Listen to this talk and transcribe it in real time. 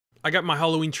I got my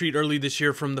Halloween treat early this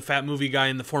year from the Fat Movie Guy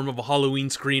in the form of a Halloween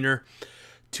screener.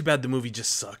 Too bad the movie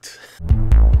just sucked.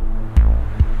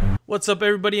 What's up,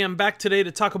 everybody? I'm back today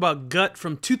to talk about Gut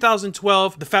from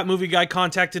 2012. The Fat Movie Guy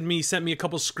contacted me, sent me a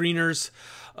couple screeners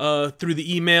through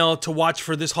the email to watch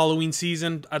for this Halloween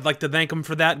season. I'd like to thank him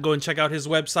for that. Go and check out his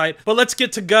website. But let's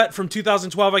get to Gut from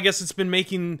 2012. I guess it's been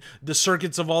making the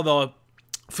circuits of all the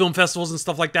film festivals and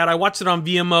stuff like that. I watched it on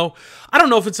VMO. I don't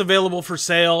know if it's available for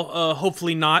sale.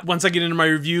 Hopefully not. Once I get into my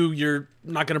review, you're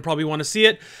not going to probably want to see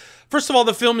it. First of all,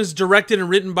 the film is directed and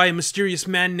written by a mysterious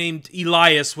man named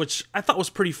Elias, which I thought was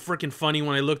pretty freaking funny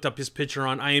when I looked up his picture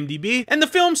on IMDb. And the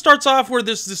film starts off where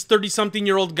there's this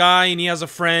 30-something-year-old guy, and he has a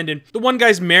friend, and the one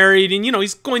guy's married, and, you know,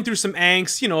 he's going through some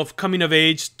angst, you know, of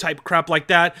coming-of-age type crap like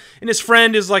that. And his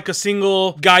friend is like a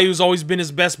single guy who's always been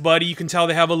his best buddy. You can tell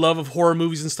they have a love of horror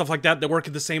movies and stuff like that. They work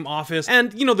at the same office.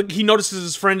 And, you know, he notices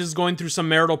his friend is going through some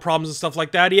marital problems and stuff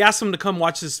like that. He asks him to come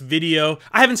watch this video.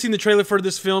 I haven't seen the trailer for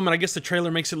this film, and I guess the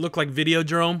trailer makes it look like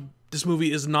Videodrome. This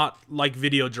movie is not like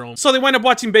Videodrome. So they wind up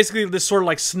watching basically this sort of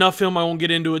like snuff film. I won't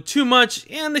get into it too much.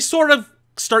 And they sort of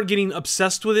start getting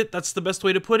obsessed with it. That's the best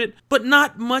way to put it. But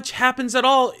not much happens at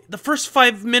all. The first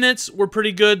 5 minutes were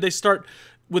pretty good. They start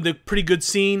with a pretty good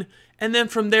scene. And then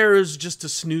from there is just a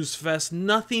snooze fest.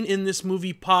 Nothing in this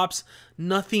movie pops.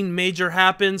 Nothing major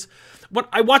happens. But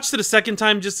I watched it a second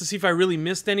time just to see if I really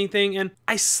missed anything, and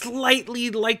I slightly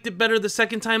liked it better the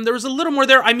second time. There was a little more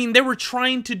there. I mean, they were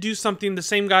trying to do something. The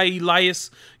same guy,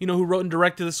 Elias, you know, who wrote and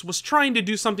directed this, was trying to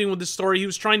do something with this story. He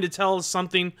was trying to tell us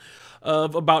something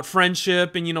about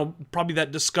friendship and, you know, probably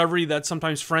that discovery that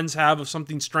sometimes friends have of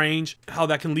something strange, how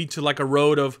that can lead to like a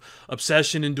road of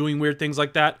obsession and doing weird things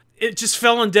like that. It just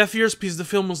fell on deaf ears because the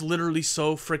film was literally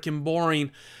so freaking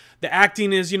boring. The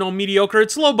acting is, you know, mediocre.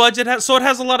 It's low budget, so it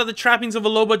has a lot of the trappings of a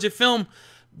low budget film,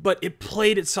 but it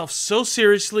played itself so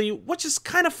seriously, which is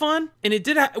kind of fun. And it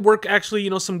did work, actually,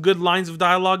 you know, some good lines of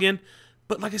dialogue in.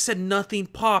 But like I said, nothing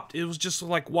popped. It was just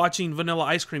like watching Vanilla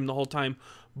Ice Cream the whole time.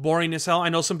 Boring as hell. I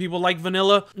know some people like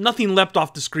vanilla. Nothing leapt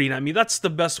off the screen. I mean, that's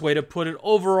the best way to put it.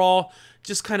 Overall,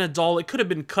 just kind of dull. It could have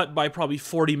been cut by probably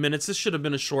 40 minutes. This should have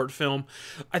been a short film.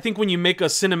 I think when you make a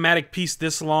cinematic piece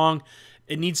this long,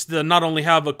 it needs to not only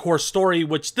have a core story,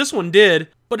 which this one did,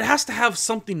 but it has to have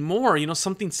something more, you know,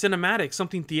 something cinematic,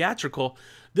 something theatrical.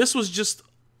 This was just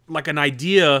like an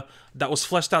idea that was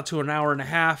fleshed out to an hour and a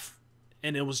half,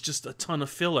 and it was just a ton of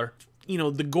filler. You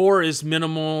know, the gore is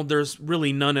minimal. There's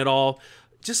really none at all.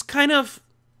 Just kind of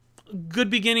good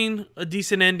beginning, a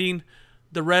decent ending.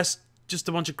 The rest, just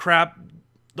a bunch of crap.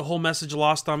 The whole message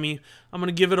lost on me. I'm going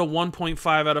to give it a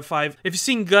 1.5 out of 5. If you've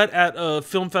seen Gut at a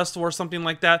film festival or something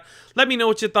like that, let me know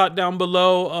what you thought down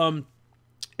below.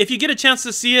 If you get a chance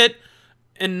to see it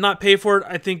and not pay for it,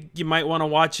 I think you might want to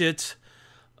watch it.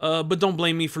 But don't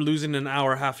blame me for losing an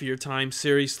hour, half of your time.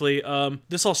 Seriously.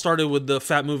 This all started with the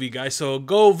Fat Movie Guy, so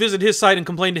go visit his site and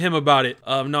complain to him about it.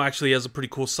 No, actually, he has a pretty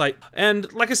cool site.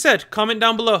 And like I said, comment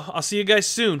down below. I'll see you guys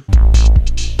soon.